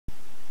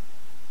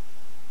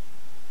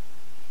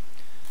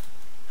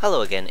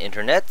Hello again,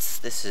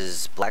 internets. This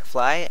is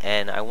Blackfly,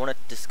 and I want to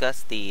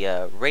discuss the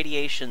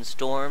radiation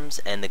storms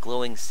and the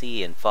glowing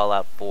sea in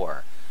Fallout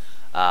 4.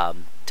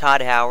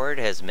 Todd Howard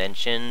has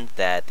mentioned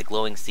that the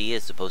glowing sea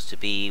is supposed to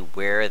be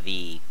where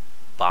the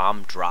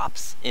bomb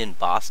drops in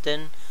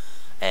Boston,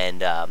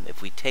 and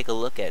if we take a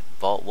look at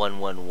Vault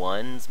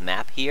 111's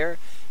map here,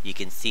 you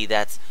can see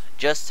that's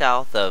just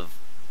south of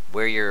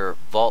where your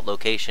vault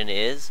location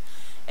is,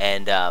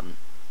 and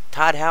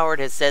Todd Howard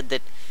has said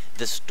that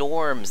the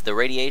storms, the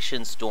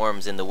radiation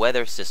storms in the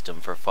weather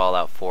system for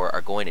Fallout 4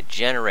 are going to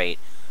generate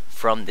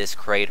from this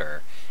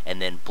crater and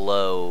then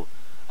blow,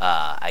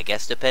 I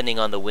guess depending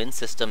on the wind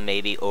system,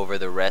 maybe over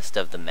the rest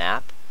of the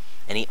map.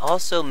 And he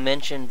also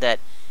mentioned that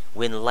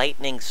when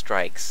lightning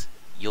strikes,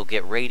 you'll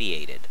get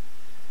radiated,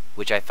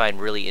 which I find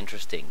really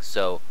interesting.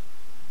 So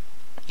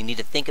you need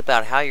to think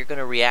about how you're going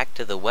to react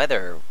to the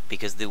weather,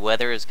 because the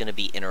weather is going to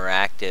be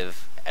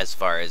interactive as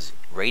far as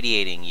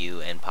radiating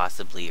you and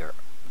possibly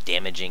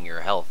damaging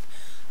your health.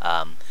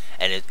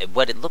 And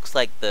what it looks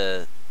like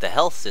the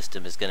health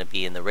system is going to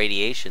be in the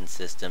radiation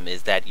system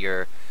is that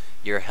your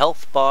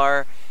health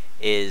bar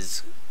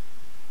is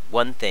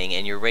one thing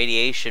and your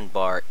radiation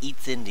bar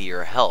eats into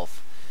your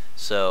health.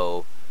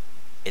 So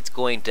it's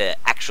going to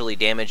actually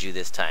damage you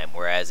this time,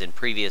 whereas in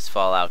previous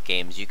Fallout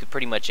games you could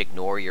pretty much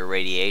ignore your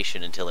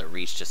radiation until it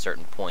reached a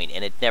certain point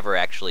and it never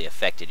actually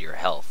affected your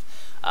health.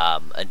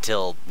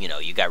 Until,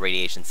 you got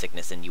radiation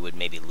sickness and you would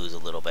maybe lose a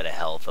little bit of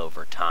health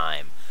over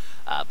time.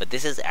 But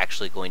this is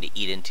actually going to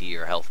eat into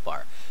your health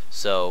bar.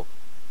 So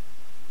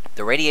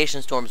the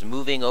radiation storms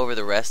moving over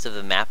the rest of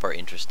the map are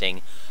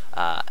interesting.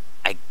 I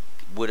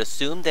would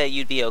assume that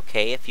you'd be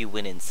okay if you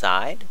went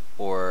inside,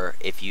 or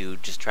if you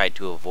just tried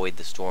to avoid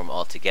the storm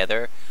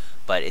altogether.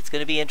 But it's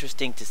going to be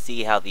interesting to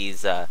see how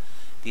these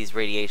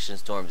radiation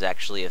storms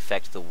actually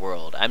affect the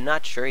world. I'm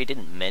not sure, he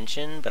didn't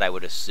mention, but I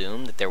would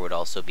assume that there would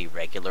also be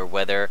regular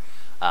weather,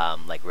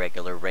 like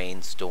regular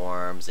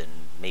rainstorms and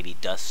maybe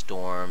dust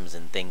storms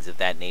and things of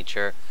that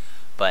nature.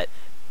 But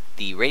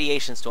the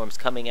radiation storms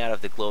coming out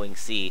of the glowing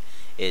sea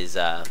is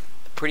a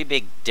pretty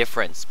big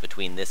difference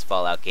between this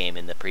Fallout game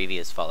and the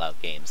previous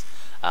Fallout games.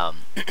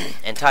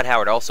 And Todd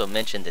Howard also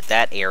mentioned that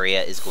that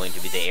area is going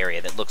to be the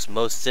area that looks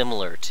most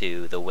similar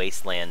to the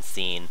wasteland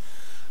scene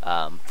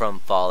from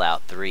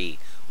Fallout 3,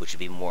 which would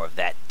be more of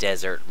that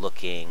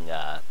desert-looking,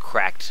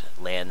 cracked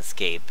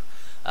landscape,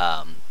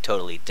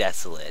 totally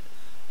desolate.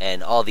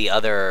 And all the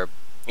other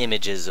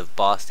images of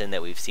Boston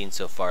that we've seen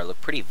so far look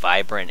pretty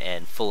vibrant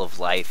and full of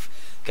life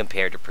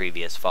compared to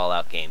previous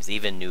Fallout games.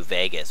 Even New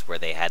Vegas, where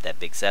they had that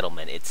big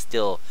settlement, it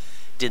still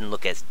didn't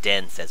look as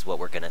dense as what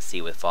we're going to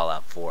see with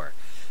Fallout 4.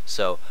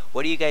 So,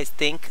 what do you guys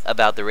think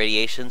about the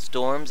radiation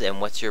storms,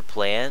 and what's your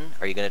plan?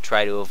 Are you going to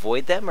try to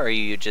avoid them, or are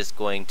you just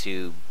going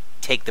to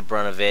take the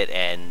brunt of it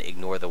and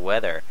ignore the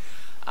weather?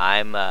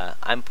 I'm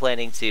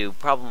planning to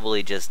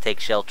probably just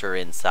take shelter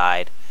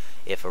inside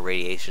if a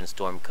radiation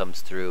storm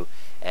comes through,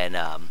 and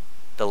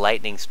the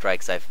lightning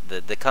strikes.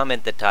 The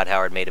comment that Todd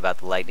Howard made about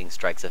the lightning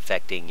strikes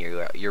affecting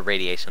your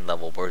radiation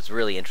level was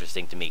really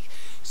interesting to me.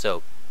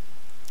 So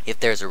if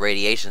there's a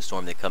radiation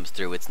storm that comes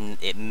through,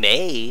 it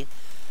may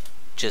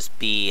just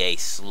be a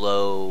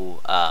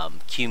slow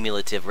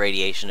cumulative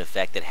radiation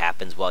effect that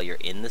happens while you're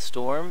in the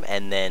storm,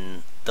 and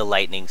then the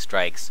lightning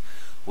strikes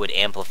would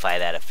amplify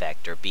that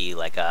effect, or be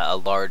like a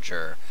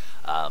larger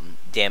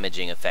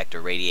damaging effect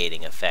or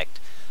radiating effect.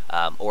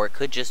 Or it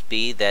could just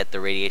be that the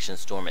radiation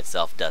storm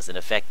itself doesn't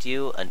affect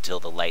you until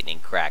the lightning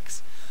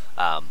cracks.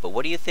 But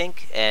what do you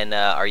think? And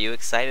are you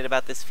excited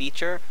about this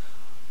feature?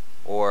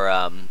 Or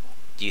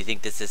do you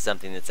think this is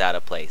something that's out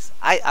of place?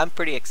 I'm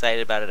pretty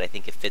excited about it. I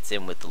think it fits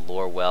in with the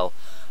lore well.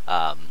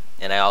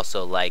 And I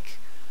also like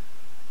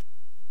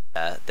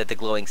that the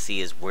glowing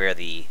sea is where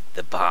the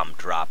bomb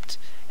dropped,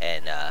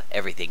 and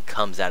everything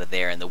comes out of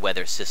there, and the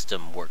weather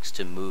system works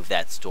to move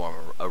that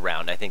storm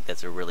around. I think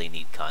that's a really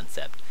neat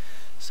concept.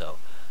 So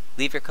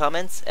leave your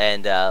comments,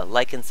 and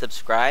like and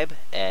subscribe,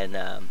 and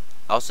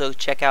also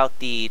check out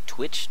the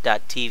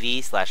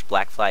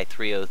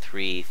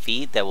twitch.tv/blackfly303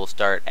 feed that will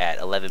start at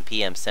 11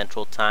 p.m.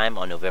 Central Time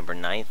on November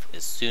 9th.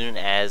 As soon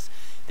as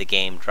the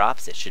game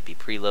drops, it should be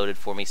preloaded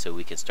for me so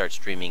we can start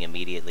streaming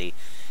immediately,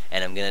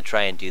 and I'm going to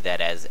try and do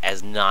that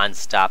as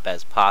non-stop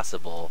as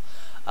possible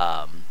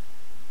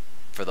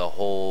for the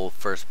whole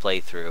first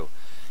playthrough,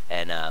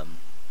 and I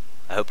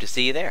hope to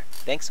see you there.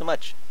 Thanks so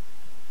much.